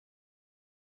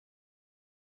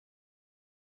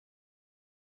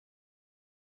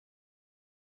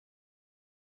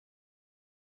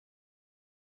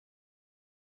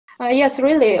Yes,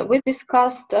 really. We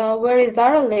discussed very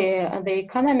thoroughly the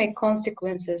economic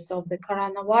consequences of the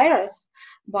coronavirus,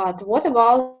 but what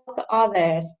about other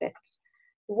aspects?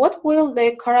 What will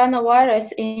the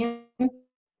coronavirus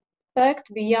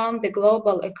impact beyond the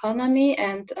global economy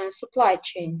and supply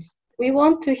chains? We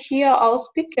want to hear our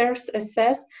speakers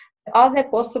assess the other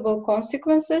possible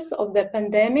consequences of the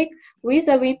pandemic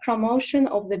vis-à-vis promotion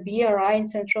of the BRI in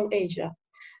Central Asia.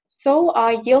 So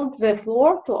I yield the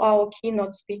floor to our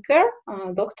keynote speaker,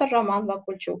 Dr. Roman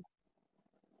Vakulchuk.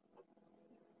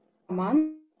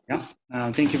 Roman? Yeah,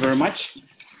 thank you very much.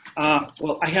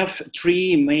 Well, I have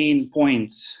three main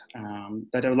points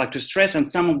that I would like to stress, and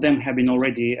some of them have been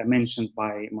already mentioned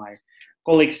by my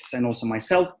colleagues and also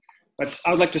myself. But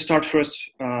I would like to start first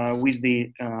with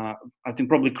the, I think,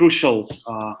 probably crucial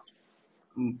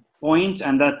point,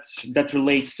 and that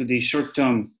relates to the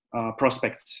short-term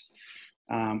prospects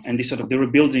and the sort of the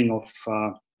rebuilding of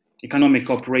economic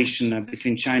cooperation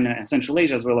between China and Central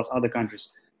Asia, as well as other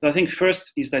countries. So I think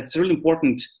first is that it's really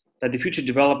important that the future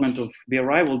development of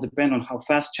BRI will depend on how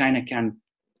fast China can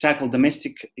tackle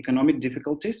domestic economic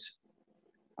difficulties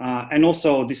and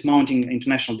also dismounting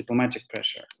international diplomatic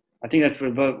pressure. I think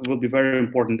that will be very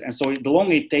important. And so the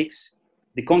longer it takes,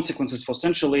 the consequences for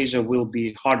Central Asia will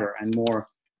be harder and more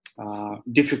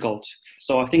difficult.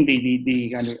 So I think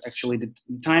the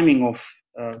timing of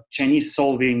Chinese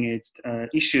solving its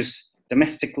issues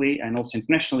domestically and also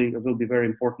internationally will be very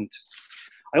important.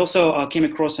 I also came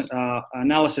across an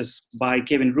analysis by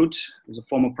Kevin Rudd, who's a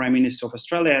former Prime Minister of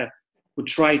Australia, who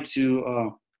tried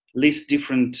to list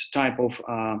different type of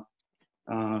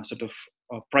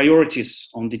priorities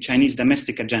on the Chinese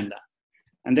domestic agenda.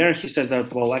 And there he says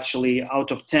that, well, actually,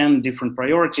 out of 10 different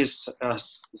priorities,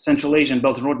 Central Asian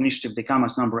Belt and Road Initiative, they come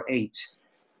as number 8.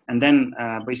 And then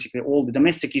basically all the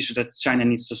domestic issues that China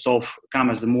needs to solve come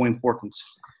as the more important.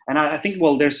 And I think,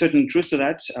 well, there's certain truth to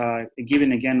that,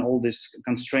 given, again, all these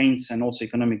constraints and also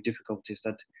economic difficulties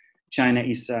that China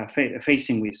is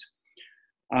facing with.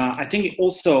 I think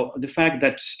also the fact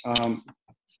that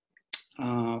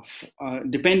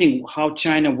depending how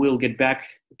China will get back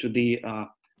to the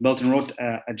Belt and Road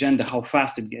agenda, how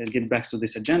fast it gets back to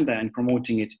this agenda and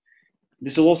promoting it,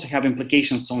 this will also have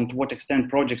implications on to what extent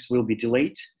projects will be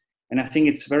delayed. And I think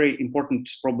it's very important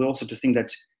probably also to think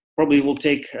that probably it will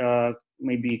take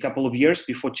maybe a couple of years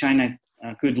before China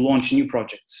could launch new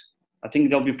projects. I think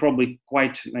there'll be probably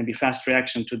quite maybe fast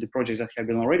reaction to the projects that have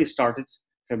been already started,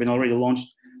 have been already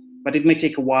launched, but it may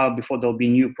take a while before there'll be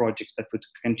new projects that would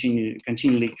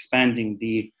continually expanding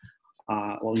the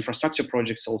infrastructure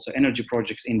projects, also energy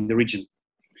projects in the region.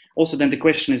 Also, then the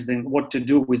question is then what to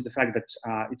do with the fact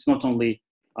that it's not only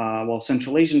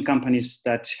Central Asian companies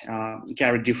that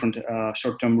carry different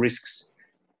short-term risks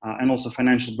and also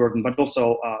financial burden, but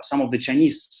also some of the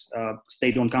Chinese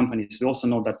state-owned companies. We also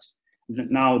know that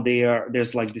now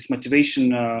there's like this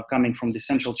motivation coming from the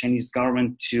central Chinese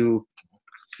government to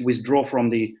withdraw from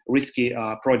the risky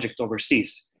project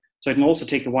overseas. So it will also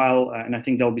take a while, and I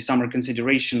think there will be some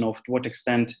reconsideration of to what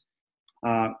extent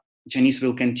Chinese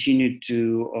will continue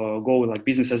to go like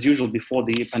business as usual before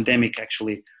the pandemic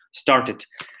actually started.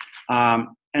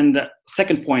 And the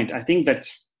second point, I think that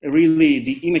really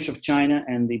the image of China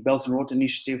and the Belt and Road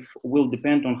Initiative will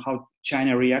depend on how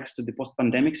China reacts to the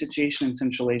post-pandemic situation in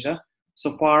Central Asia.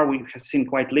 So far, we have seen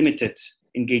quite limited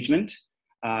engagement.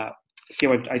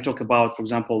 Here I talk about, for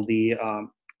example, the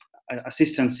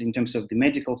assistance in terms of the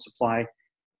medical supply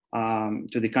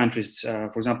to the countries.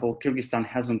 For example, Kyrgyzstan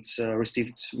hasn't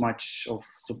received much of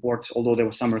support, although there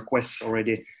were some requests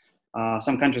already.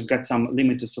 Some countries got some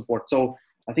limited support. So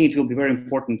I think it will be a very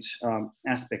important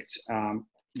aspect.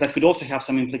 That could also have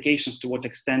some implications to what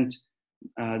extent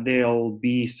there'll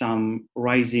be some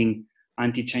rising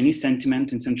anti-Chinese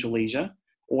sentiment in Central Asia,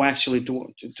 or actually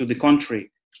to the contrary,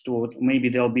 maybe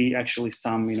there'll be actually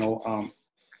some,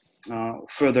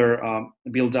 further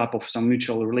build up of some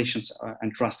mutual relations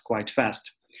and trust quite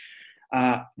fast.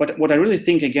 But what I really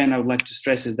think, again, I would like to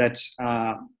stress is that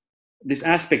this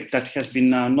aspect that has been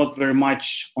not very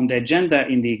much on the agenda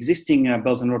in the existing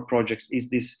Belt and Road projects is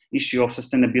this issue of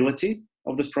sustainability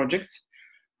of these projects.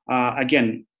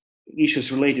 Again,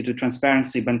 issues related to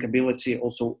transparency, bankability,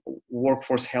 also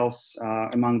workforce health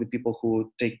among the people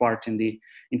who take part in the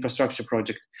infrastructure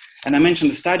project. And I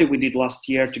mentioned the study we did last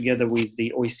year together with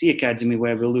the OEC Academy,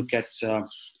 where we look at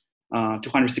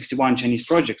 261 Chinese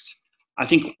projects. I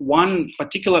think one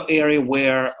particular area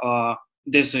where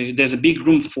there's a big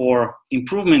room for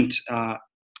improvement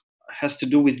has to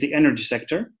do with the energy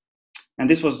sector. And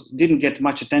this didn't get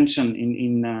much attention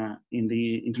in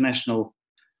the international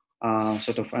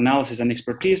sort of analysis and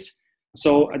expertise.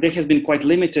 So there has been quite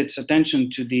limited attention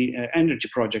to the energy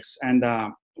projects. And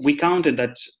we counted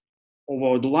that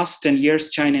over the last 10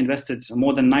 years, China invested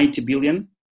more than 90 billion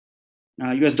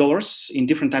US dollars in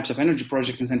different types of energy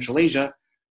projects in Central Asia.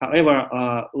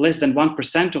 However, less than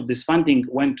 1% of this funding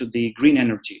went to the green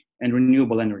energy and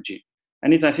renewable energy.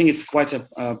 And I think it's quite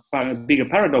a bigger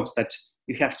paradox that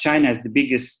you have China as the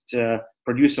biggest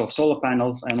producer of solar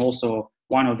panels and also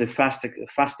one of the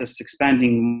fastest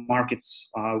expanding markets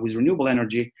with renewable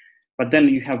energy. But then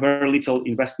you have very little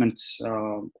investment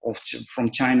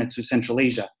from China to Central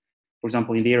Asia, for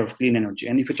example, in the area of clean energy.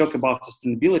 And if we talk about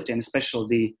sustainability and especially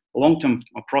the long-term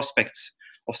prospects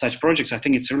of such projects, I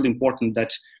think it's really important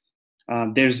that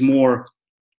there's more,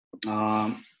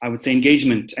 I would say,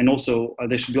 engagement, and also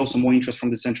there should be also more interest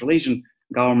from the Central Asian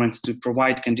governments to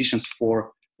provide conditions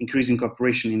for increasing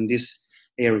cooperation in this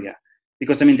area.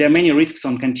 Because, I mean, there are many risks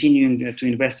on continuing to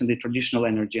invest in the traditional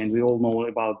energy, and we all know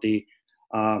about the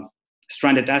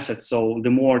stranded assets. So the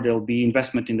more there'll be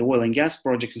investment in the oil and gas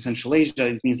projects in Central Asia,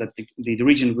 it means that the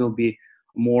region will be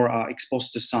more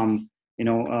exposed to some,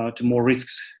 to more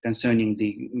risks concerning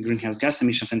the greenhouse gas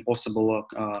emissions and possible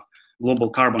global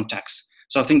carbon tax.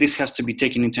 So I think this has to be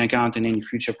taken into account in any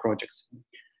future projects.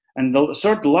 And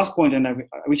the last point, and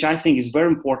which I think is very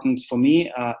important for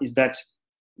me, is that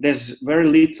there's very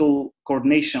little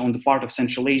coordination on the part of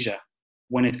Central Asia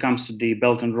when it comes to the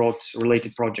Belt and Road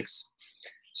related projects.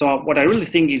 So what I really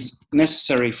think is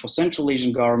necessary for Central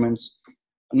Asian governments,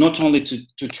 not only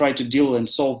to try to deal and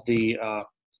solve the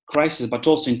crisis, but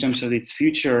also in terms of its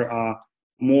future,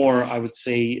 more, I would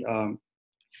say,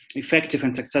 effective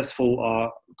and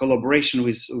successful collaboration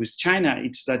with China,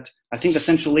 it's that I think the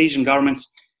Central Asian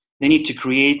governments, they need to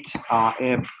create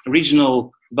a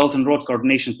regional Belt and Road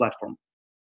coordination platform.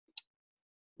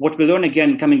 What we learn,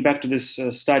 again, coming back to this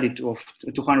study of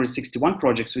 261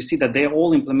 projects, we see that they're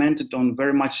all implemented on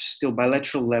very much still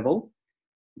bilateral level.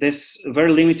 There's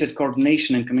very limited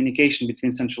coordination and communication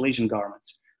between Central Asian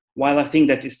governments. While I think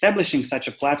that establishing such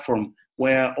a platform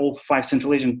where all 5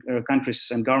 Central Asian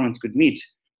countries and governments could meet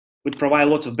would provide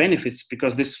a lot of benefits,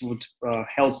 because this would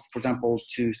help, for example,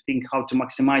 to think how to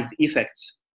maximize the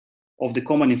effects of the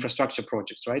common infrastructure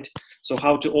projects, right? So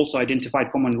how to also identify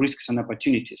common risks and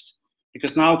opportunities.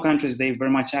 Because now countries, they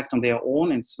very much act on their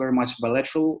own, and it's very much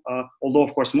bilateral, although,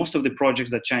 of course, most of the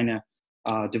projects that China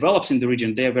develops in the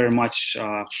region, they're very much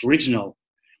regional,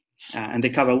 and they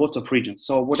cover a lot of regions.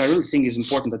 So what I really think is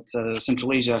important that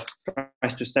Central Asia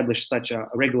tries to establish such a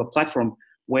regular platform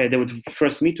where they would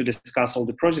first meet to discuss all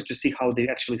the projects to see how they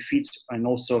actually fit, and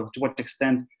also to what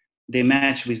extent they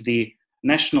match with the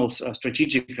national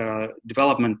strategic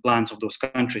development plans of those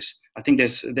countries. I think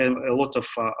there are a lot of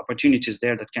opportunities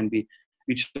there that can be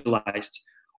utilized.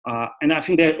 And I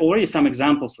think there are already some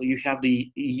examples. You have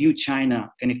the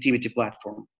EU-China connectivity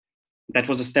platform that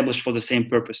was established for the same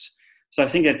purpose. So I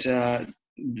think that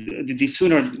the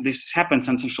sooner this happens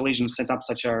and Central Asians set up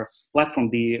such a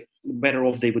platform, the better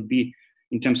off they would be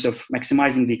in terms of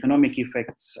maximizing the economic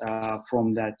effects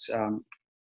from that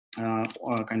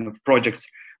kind of projects.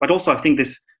 But also, I think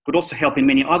this could also help in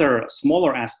many other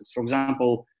smaller aspects. For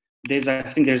example, I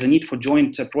think there's a need for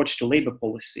joint approach to labor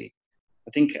policy.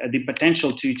 I think the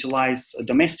potential to utilize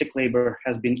domestic labor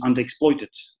has been underexploited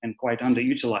and quite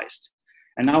underutilized.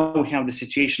 And now we have the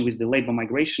situation with the labor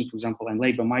migration, for example, and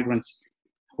labor migrants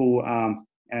who,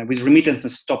 with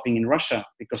remittances stopping in Russia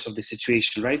because of the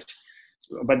situation, right?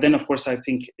 But then, of course, I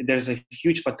think there's a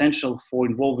huge potential for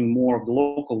involving more of the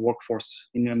local workforce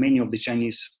in many of the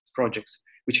Chinese projects,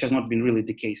 which has not been really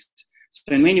the case.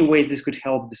 So in many ways, this could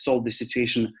help solve the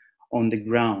situation on the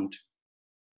ground.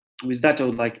 With that, I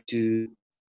would like to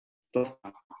stop.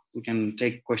 We can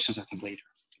take questions, I think, later.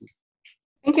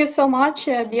 Thank you so much,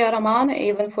 dear Roman,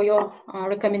 even for your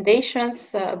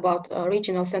recommendations about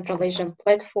regional Central Asian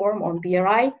platform on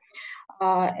BRI.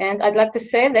 And I'd like to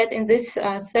say that in this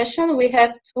session, we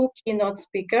have 2 keynote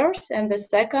speakers, and the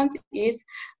second is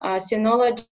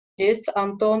sinologist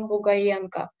Anton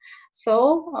Bugayenko.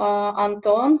 So,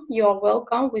 Anton, you're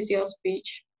welcome with your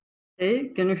speech. Hey,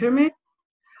 can you hear me?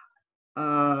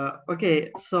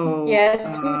 Okay, so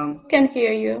yes, we can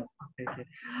hear you. Okay.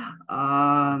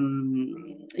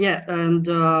 Yeah, and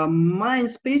my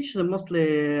speech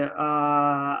mostly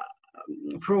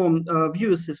from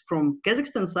views is from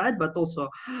Kazakhstan side, but also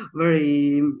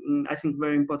very, I think,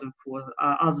 very important for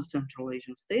other Central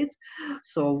Asian states.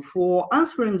 So for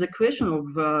answering the question of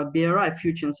BRI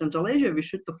future in Central Asia, we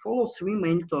should follow three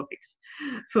main topics.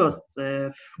 First,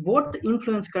 what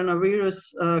influence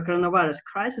coronavirus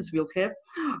crisis will have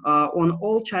on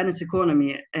all China's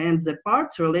economy and the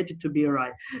parts related to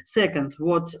BRI. Second,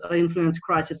 what influence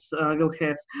crisis will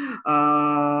have,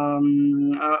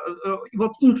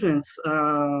 what influence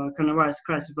coronavirus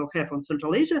crisis will have on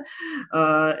Central Asia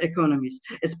economies,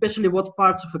 especially what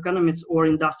parts of economies or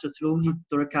industries will lead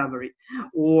to recovery,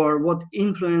 or what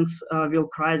influence will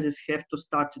crisis have to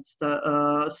start its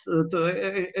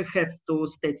have to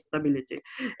state stability.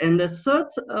 And the third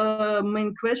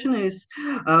main question is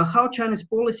how China's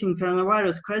policy in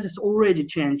coronavirus crisis already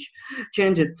changed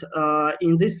in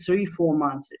these 3-4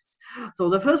 months. So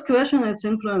the first question is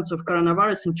influence of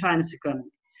coronavirus in China's economy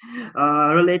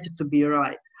related to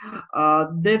BRI.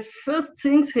 The first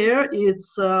things here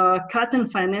is cutting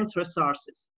finance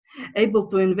resources, able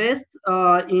to invest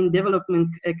in developing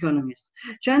economies.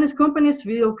 Chinese companies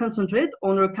will concentrate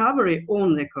on recovery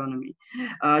on the economy.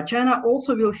 China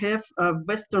also will have a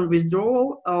Western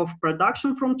withdrawal of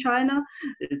production from China.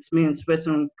 It means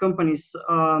Western companies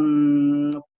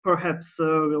perhaps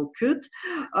will quit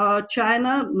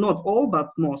China, not all,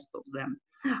 but most of them.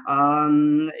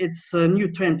 It's a new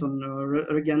trend on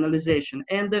regionalization.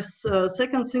 And the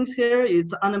second thing here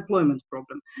is unemployment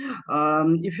problem.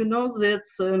 If you know that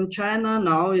in China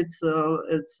now it's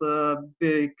a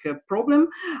big problem.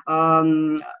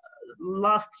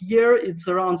 Last year it's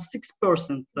around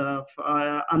 6% of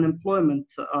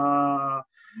unemployment.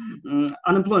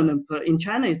 Unemployment in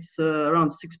China is around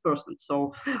 6%.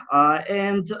 So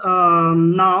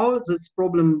now this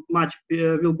problem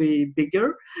will be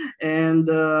bigger, and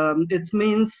it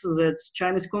means that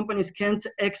Chinese companies can't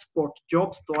export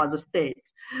jobs to other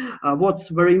states. What's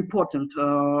very important,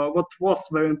 what was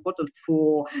very important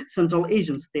for Central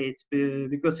Asian states,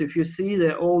 because if you see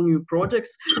the all new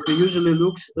projects, we usually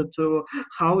look to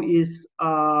how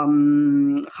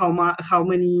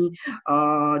many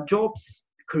jobs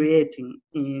creating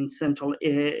in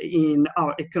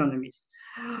our economies.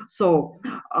 So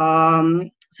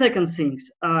second things,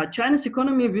 China's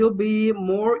economy will be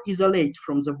more isolated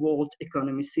from the world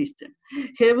economy system.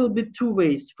 Here will be two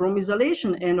ways: from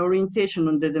isolation and orientation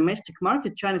on the domestic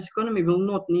market, China's economy will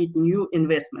not need new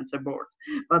investments abroad,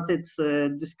 but it's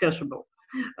discussable.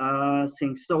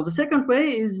 Things. So the second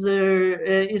way is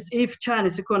if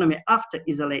China's economy, after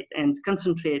isolate and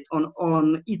concentrate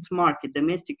on its market,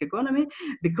 domestic economy,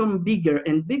 become bigger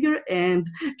and bigger, and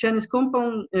Chinese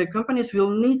companies will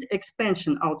need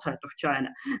expansion outside of China.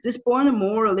 This point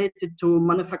more related to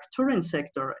manufacturing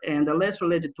sector and less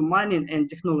related to mining and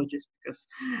technologies, because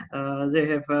they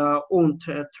have own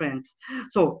trends.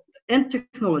 So, and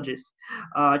technologies.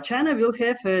 China will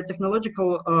have a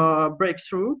technological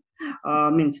breakthrough,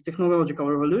 means technological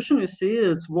revolution. You see,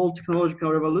 it's world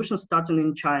technological revolution starting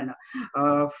in China.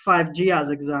 5G as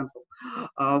example.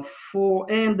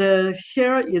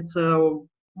 Here it's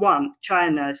one,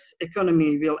 China's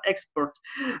economy will export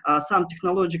some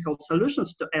technological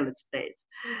solutions to elite states.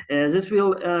 This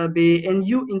will be a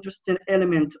new interesting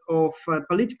element of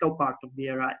political part of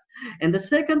BRI. And the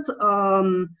second,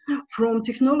 from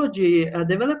technology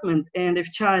development, and if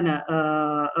China,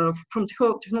 from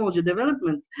technology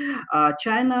development,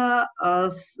 China,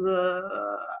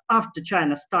 after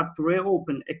China start to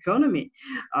reopen economy,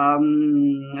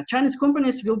 Chinese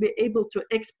companies will be able to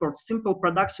export simple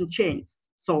production chains.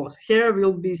 So here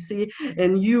we'll see a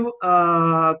new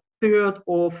period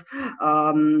of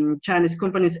Chinese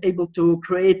companies able to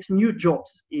create new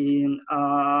jobs in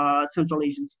Central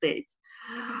Asian states.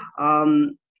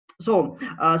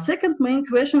 Second main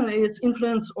question is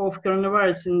influence of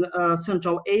coronavirus in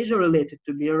Central Asia related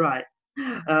to BRI.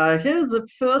 Here's the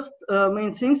first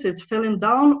main things: it's falling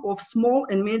down of small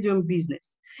and medium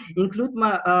business, include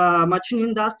machine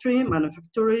industry,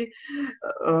 manufacturers.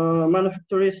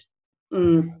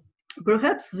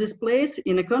 Perhaps this place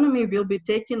in economy will be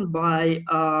taken by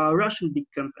Russian big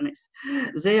companies.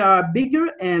 They are bigger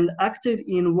and active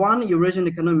in one Eurasian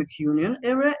Economic Union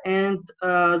area, and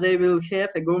they will have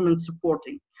a government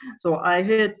supporting. So I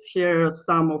heard here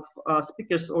some of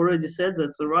speakers already said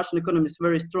that the Russian economy is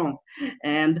very strong,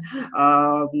 and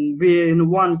we're in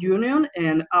one union,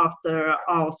 and after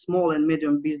our small and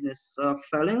medium business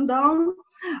falling down,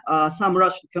 some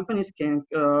Russian companies can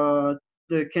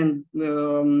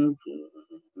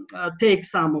take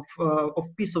some of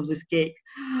piece of this cake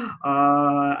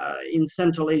in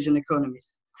Central Asian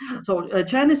economies. So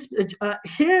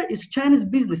here is Chinese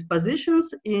business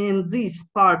positions in these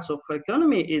parts of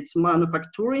economy. It's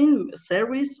manufacturing,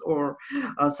 service, or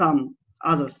some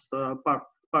others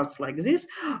parts like this,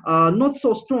 not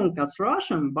so strong as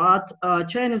Russian, but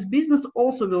Chinese business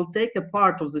also will take a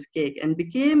part of this cake and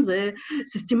became the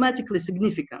systematically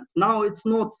significant. Now it's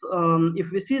not,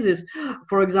 if we see this,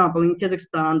 for example, in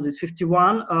Kazakhstan, there's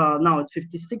 51, now it's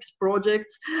 56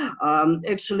 projects.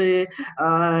 Actually,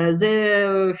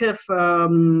 they have a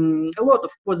lot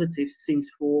of positive things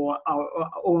for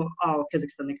our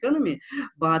Kazakhstan economy,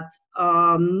 but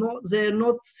they're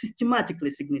not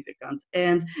systematically significant.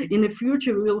 And in the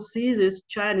future, we will see this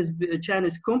Chinese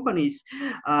companies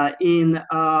in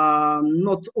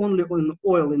not only in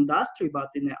oil industry, but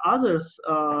in the others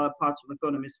parts of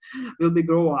economies will be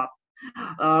grow up.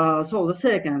 So the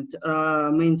second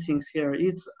main things here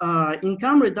is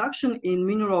income reduction in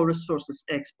mineral resources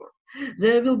export.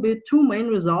 There will be two main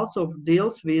results of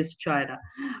deals with China.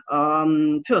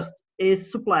 First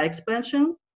is supply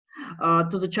expansion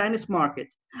to the Chinese market.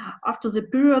 After the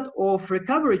period of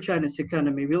recovery, Chinese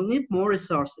economy will need more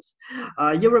resources.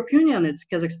 European Union is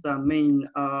Kazakhstan main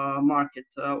market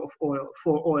of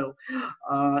oil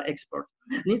export.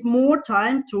 Need more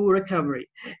time to recovery,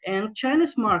 and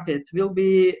Chinese market will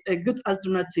be a good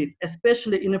alternative,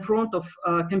 especially in the front of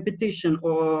competition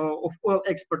of oil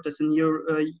exporters in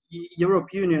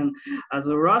European Union as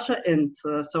Russia and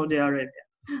Saudi Arabia.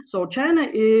 So China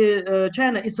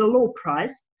is a low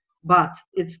price, but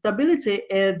its stability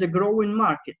at the growing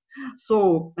market.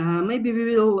 So maybe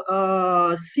we will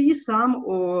see some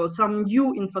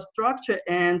new infrastructure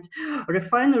and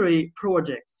refinery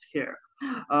projects here.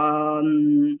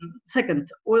 Second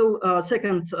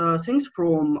things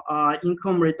from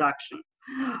income reduction.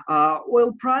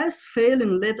 Oil price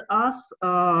failing led us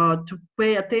to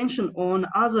pay attention on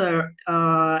other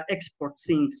export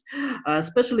things,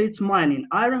 especially it's mining,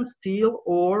 iron, steel,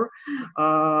 ore,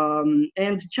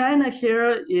 and China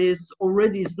here is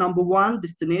already number one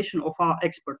destination of our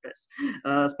exporters,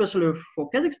 especially for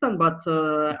Kazakhstan, but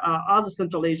other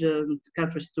Central Asian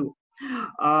countries too.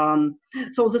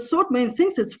 So the third main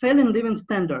thing is failing living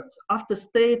standards. After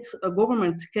states,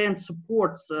 government can't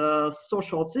support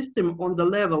social system on the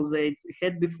level they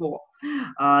had before.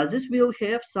 This will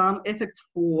have some effects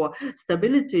for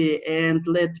stability and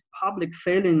lead public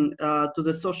failing to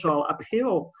the social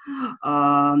upheaval.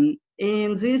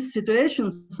 In this situation,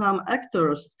 some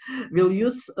actors will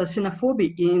use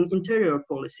xenophobia in interior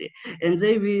policy, and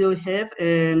they will have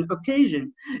an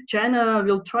occasion. China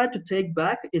will try to take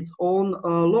back its own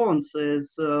loans,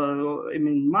 as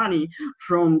money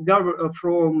from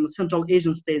Central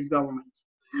Asian states governments.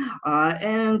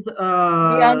 Anton,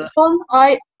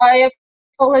 I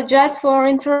apologize for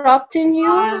interrupting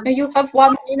you. You have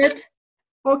 1 minute.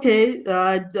 Okay,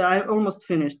 I almost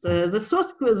finished. The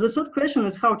third question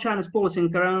is how China's policy in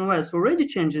coronavirus already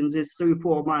changed in these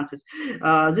 3-4 months.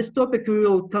 This topic we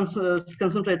will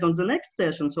concentrate on the next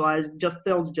session, so I just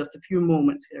tell just a few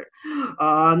moments here.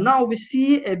 Now we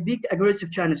see a big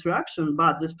aggressive Chinese reaction,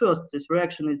 but this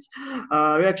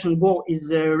reaction goal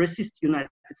is resist United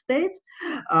States.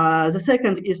 The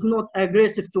second is not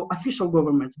aggressive to official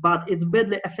governments, but it's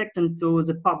badly affecting to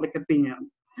the public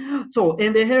opinion. So,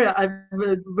 and here I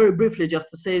very briefly just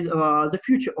to say the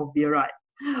future of BRI.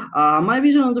 My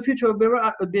vision on the future of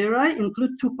BRI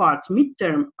include two parts.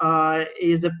 Midterm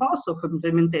is the path of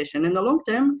implementation, and the long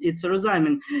term it's a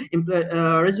resuming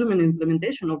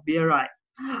implementation of BRI.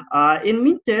 In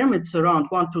midterm, it's around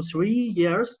 1 to 3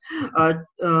 years.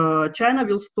 China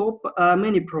will stop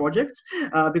many projects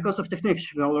because of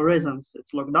technical reasons.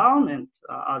 It's lockdown and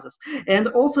others, and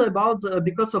also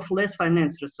because of less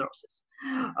finance resources.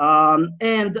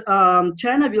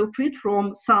 China will quit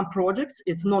from some projects.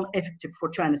 It's non-effective for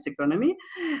China's economy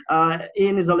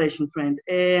in isolation trend,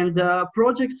 and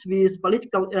projects with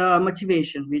political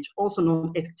motivation, which also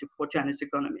non-effective for China's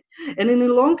economy. And in the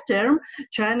long term,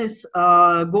 China's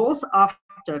goals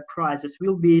after crisis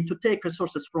will be to take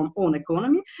resources from own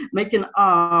economy, making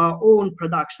our own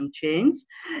production chains.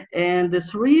 And the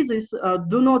three is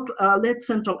do not let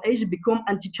Central Asia become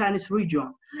anti-Chinese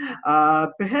region.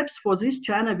 Perhaps for this,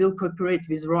 China will cooperate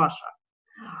with Russia.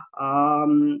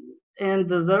 And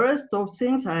the rest of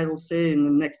things I will say in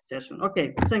the next session.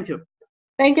 Okay, thank you.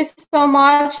 Thank you so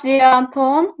much, dear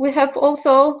Anton. We have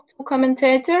also two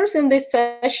commentators in this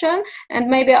session, and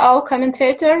maybe our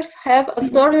commentators have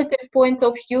alternative point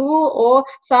of view or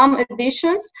some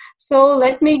additions. So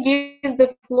let me give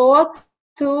the floor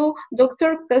to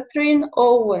Dr. Catherine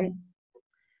Owen.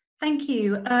 Thank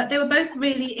you. They were both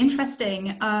really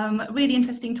interesting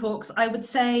talks. I would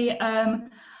say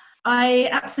I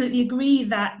absolutely agree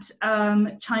that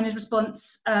China's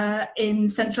response in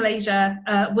Central Asia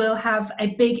will have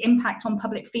a big impact on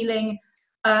public feeling,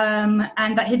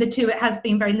 and that hitherto it has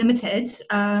been very limited,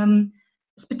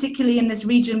 particularly in this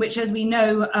region, which, as we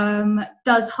know,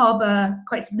 does harbour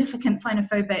quite significant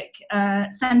xenophobic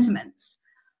sentiments.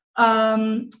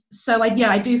 So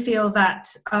I do feel that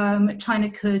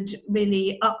China could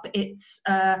really up its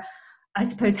I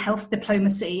suppose, health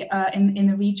diplomacy in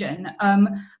the region.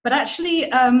 But actually,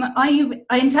 I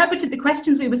interpreted the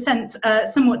questions we were sent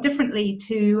somewhat differently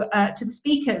to the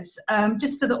speakers.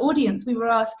 Just for the audience, we were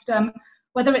asked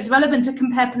whether it's relevant to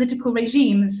compare political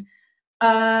regimes,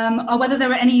 or whether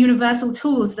there are any universal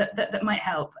tools that might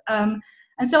help.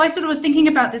 And so I sort of was thinking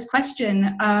about this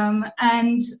question,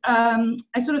 and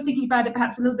I sort of thinking about it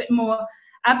perhaps a little bit more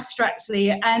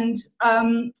abstractly. And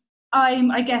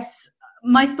I guess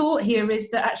my thought here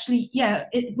is that actually,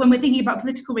 when we're thinking about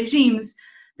political regimes,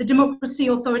 the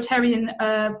democracy-authoritarian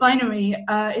binary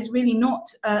is really not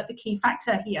the key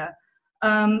factor here,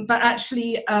 but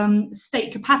actually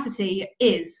state capacity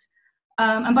is.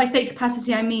 And by state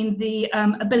capacity, I mean the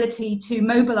ability to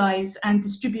mobilize and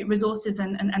distribute resources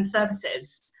and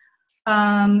services.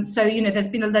 So,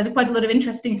 there's quite a lot of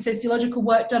interesting sociological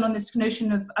work done on this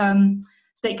notion of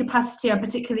state capacity. I'm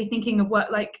particularly thinking of work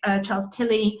like Charles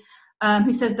Tilley,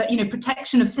 who says that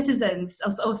protection of citizens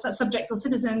or subjects or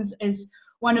citizens is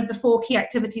one of the 4 key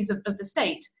activities of the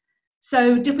state.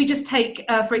 So if we just take,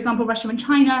 for example, Russia and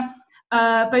China,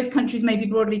 both countries may be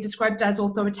broadly described as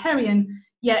authoritarian,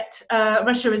 yet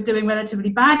Russia is doing relatively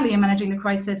badly in managing the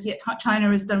crisis, yet China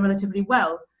has done relatively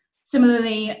well.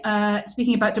 Similarly,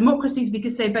 speaking about democracies, we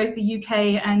could say both the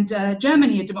UK and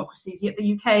Germany are democracies, yet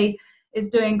the UK is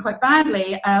doing quite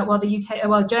badly,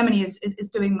 while Germany is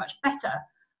doing much better.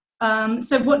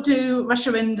 So what do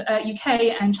Russia and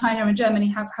UK and China and Germany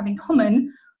have in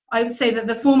common? I would say that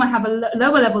the former have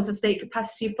lower levels of state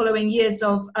capacity following years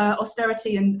of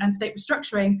austerity and state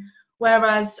restructuring,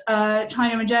 whereas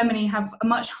China and Germany have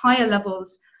much higher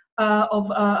levels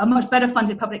of a much better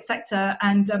funded public sector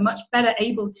and much better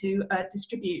able to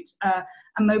distribute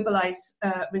and mobilize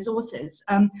resources.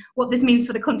 What this means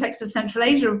for the context of Central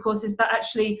Asia, of course, is that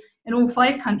actually in all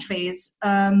 5 countries,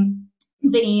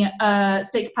 the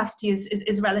state capacity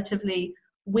is relatively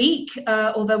weak,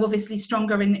 although obviously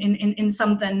stronger in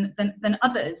some than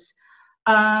others.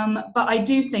 But I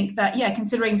do think that,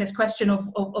 considering this question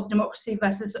of democracy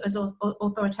versus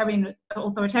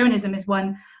authoritarianism is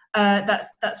one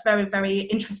that's very, very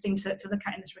interesting to look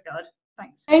at in this regard.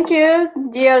 Thanks. Thank you,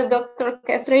 dear Dr.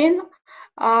 Catherine.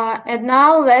 And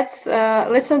now let's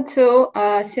listen to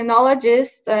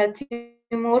sinologist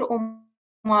Timur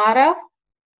Umarov.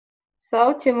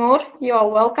 So, Timur, you are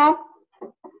welcome.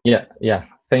 Yeah.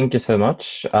 Thank you so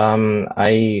much.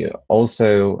 I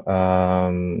also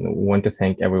want to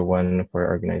thank everyone for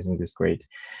organizing this great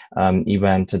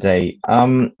event today.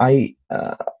 I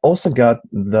also got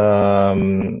the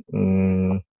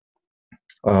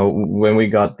when we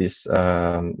got this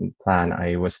plan,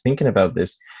 I was thinking about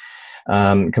this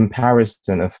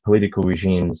comparison of political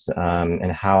regimes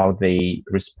and how they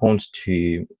respond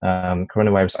to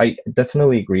coronavirus. I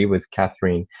definitely agree with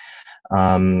Catherine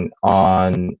on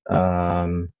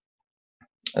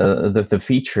the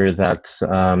feature that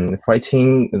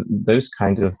fighting those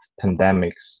kind of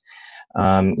pandemics,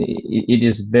 it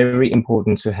is very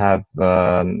important to have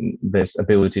this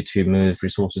ability to move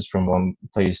resources from one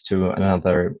place to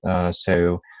another,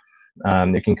 so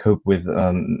they can cope with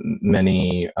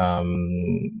many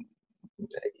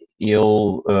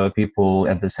ill people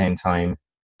at the same time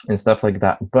and stuff like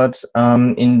that. But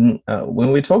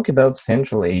when we talk about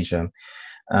Central Asia,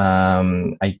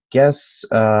 I guess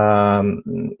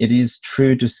it is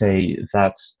true to say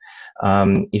that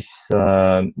if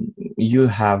you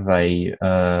have a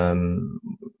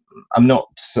I'm not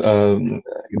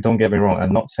don't get me wrong,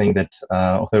 I'm not saying that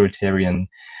authoritarian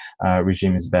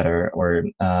regime is better or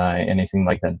anything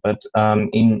like that, but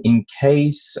in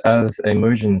case of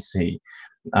emergency,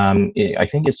 I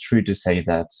think it's true to say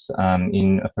that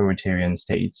in authoritarian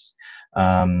states,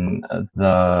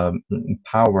 the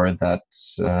power that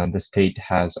the state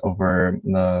has over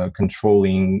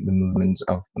controlling the movement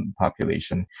of the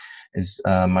population is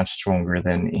much stronger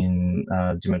than in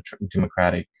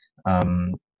democratic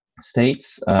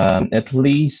states. At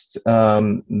least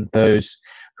those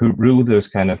who rule those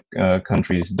kind of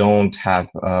countries don't have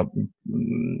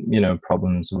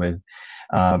problems with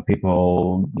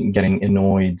people getting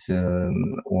annoyed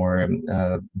or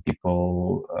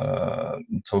people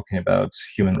talking about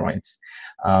human rights,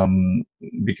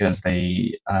 because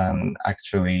they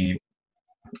actually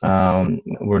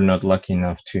were not lucky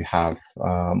enough to have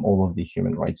all of the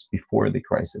human rights before the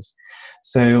crisis.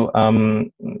 So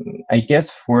I guess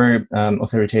for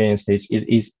authoritarian states, it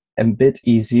is a bit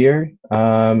easier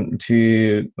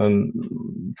to,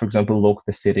 for example, lock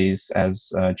the cities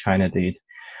as China did,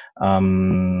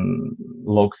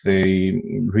 lock the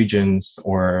regions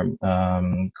or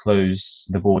close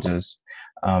the borders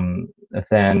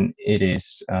than it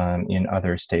is in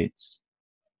other states.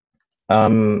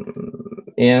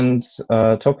 And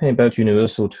talking about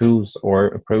universal tools or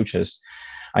approaches,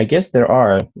 I guess there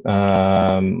are,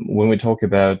 when we talk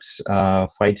about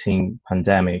fighting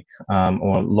pandemic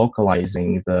or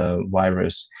localizing the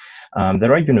virus,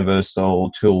 there are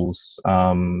universal tools.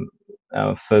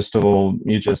 First of all,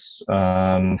 you just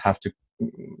have to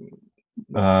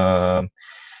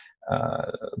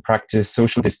practice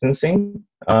social distancing.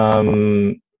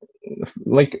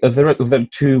 There are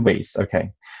two ways.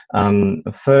 Okay,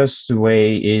 first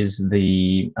way is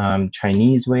the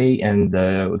Chinese way, and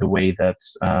the way that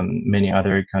many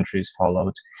other countries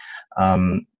followed,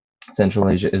 Central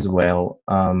Asia as well.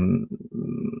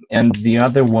 And the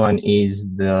other one is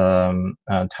the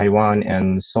Taiwan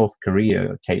and South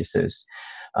Korea cases.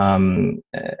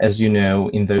 As you know,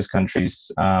 in those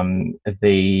countries,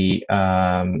 they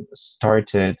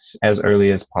started as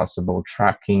early as possible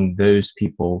tracking those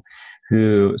people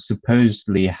who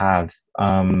supposedly have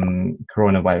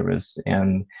coronavirus,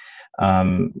 and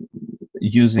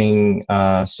using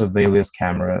surveillance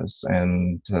cameras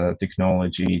and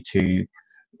technology to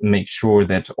make sure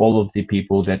that all of the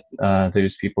people that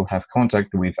those people have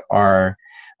contact with are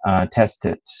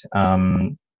tested.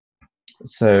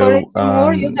 Sorry,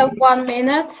 Timur, you have 1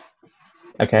 minute.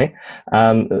 Okay,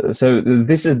 so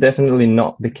this is definitely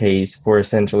not the case for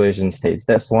Central Asian states.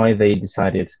 That's why they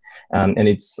decided, and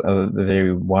it's a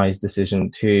very wise decision,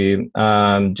 to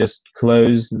just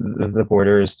close the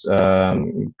borders,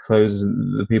 close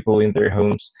the people in their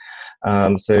homes,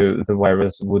 so the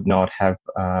virus would not have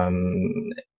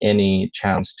any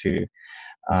chance to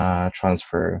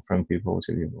transfer from people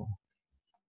to people.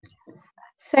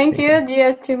 Thank you,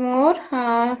 dear Timur.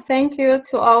 Thank you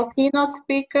to our keynote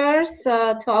speakers,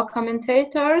 to our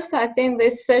commentators. I think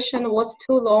this session was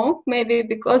too long, maybe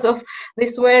because of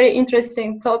this very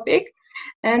interesting topic.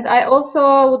 And I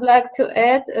also would like to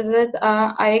add that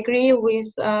I agree with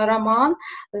Raman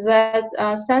that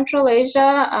Central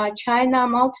Asia, China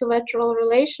multilateral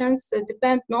relations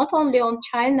depend not only on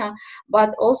China,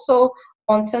 but also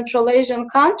on Central Asian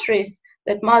countries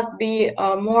that must be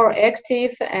more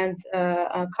active and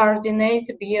coordinate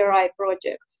BRI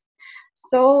projects.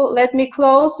 So let me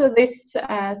close this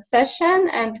session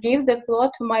and give the floor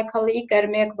to my colleague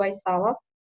Ermek Baysalov.